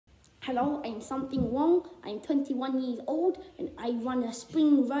Hello, I'm something Wong. I'm 21 years old and I run a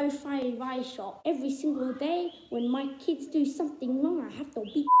spring roll fried rice shop. Every single day when my kids do something wrong, I have to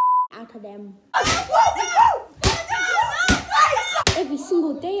beat out of them. Every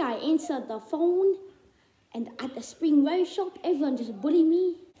single day I answer the phone and at the spring roll shop, everyone just bully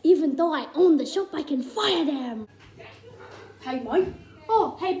me. Even though I own the shop, I can fire them. Hey mate.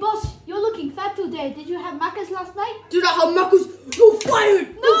 Oh, hey boss, you're looking fat today. Did you have macas last night? Did I have macas? You're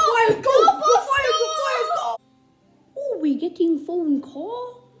fired! No! You're fired! Go! No, boss, You're fired! You're fired! Go! Oh, we're getting phone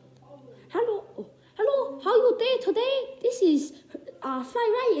call. Hello, hello, how you there today? This is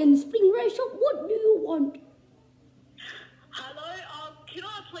Fly Ray and Spring Roll Shop. What do you want? Hello, can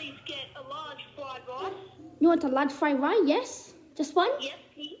I please get a large fried rice? You want a large fried rice? Yes? Just one? Yes,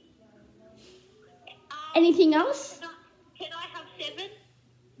 please. Anything else? Can I have 7?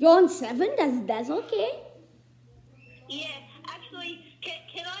 You want 7? That's okay. Yeah, actually,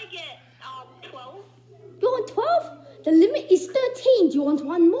 can I get 12? You want 12? The limit is 13. Do you want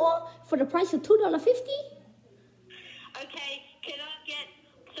one more for the price of $2.50? Okay, can I get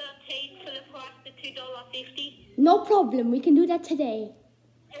 13 for the price of $2.50? No problem. We can do that today.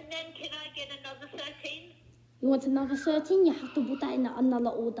 And then can I get another 13? You want another 13? You have to put that in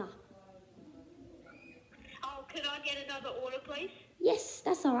another order. Oh, can I get another order, please? Yes,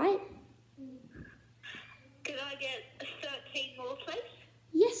 that's all right. Can I get 13 more, please?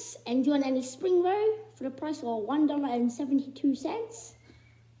 Yes, and do you want any spring roll for the price of $1.72?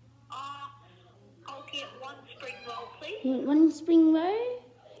 I'll get 1 spring roll, please. You want 1 spring roll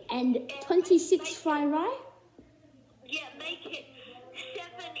and 26 fried rice? Yeah, make it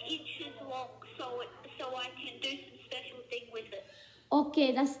 7 inches long so I can do some special thing with it.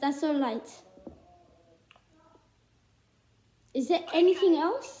 Okay, that's all right. Is there anything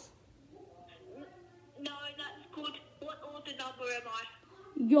else? No, that's good. What order number am I?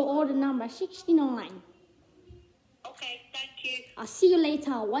 Your order number 69. Okay, thank you. I'll see you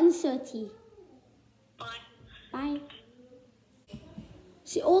later, 1:30. Bye. Bye.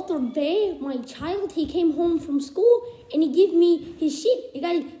 See, other day, my child, he came home from school and he gave me his sheet. He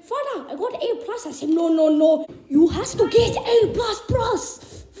goes, Father, I got A+. I said, no. You have to get A++.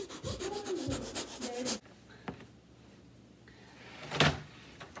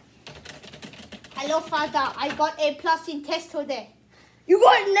 Hello, Father. I got A+ in test today. You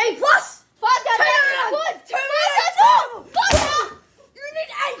got an A+? Father, Turn that's around! good. Turn Father, around! no! Father! You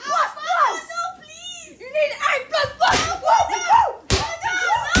need A++! Father, no, please! You need A++!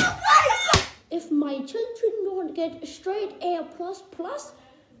 If my children don't get straight A++,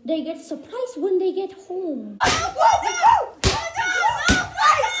 they get surprised when they get home.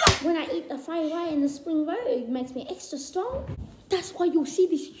 When I eat the fried rice and the spring roll, it makes me extra strong. That's why you see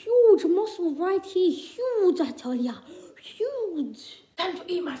this huge muscle right here. Huge, I tell ya. Huge. Time to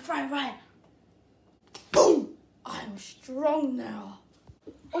eat my fried rice. Boom! I'm strong now.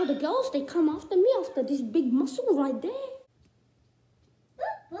 Oh, the girls, they come after me after this big muscle right there.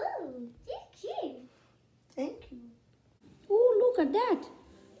 Oh, thank you. Thank you. Oh, look at that.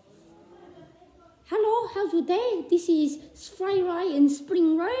 Hello, how's your day? This is fried rice and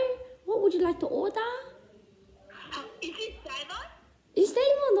spring roll. What would you like to order? Is this Damo? Is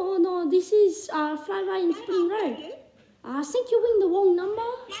Damon? No, this is fried rice and spring roll. I think you win the wrong number.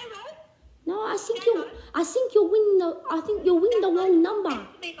 Damo? No, I think you win the wrong number.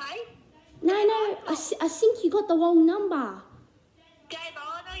 That's me, mate. No, I think you got the wrong number. Damo,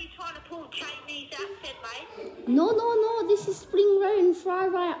 I know you're trying to pull Chinese accent, mate. No, this is spring roll and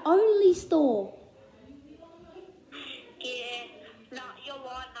fried rice only store. Yeah, no, you're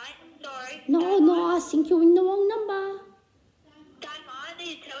right, mate. Sorry. No, I think you win the wrong number. Damo, I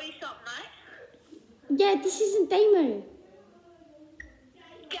need to tell you something, mate. Yeah, this isn't Damo.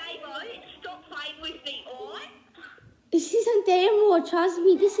 Damo, stop playing with me, alright? This isn't Damo, trust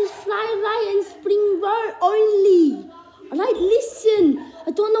me. This is fried rice and spring roll only. Alright, listen.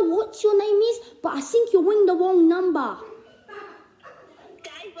 I don't know what your name is, but I think you win the wrong number.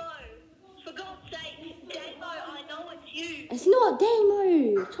 Damo, for God's sake, Damo, I know it's you. It's not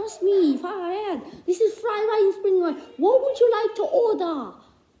Damo. Trust me, far out. This is fried rice and spring roll. What would you like to order?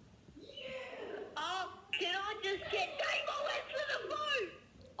 Can I just get Damo into the phone?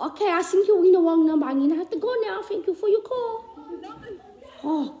 Okay, I think you win the wrong number. I'm gonna have to go now. Thank you for your call. No.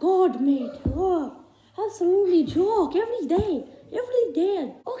 Oh, God, mate. Oh, absolutely joke. Every day.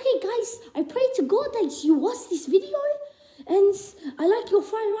 Okay, guys, I pray to God that you watch this video. And I like your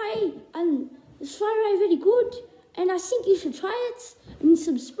fried rice. And it's fried rice very good. And I think you should try it. And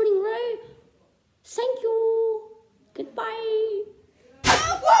some spring roll. Thank you. Goodbye.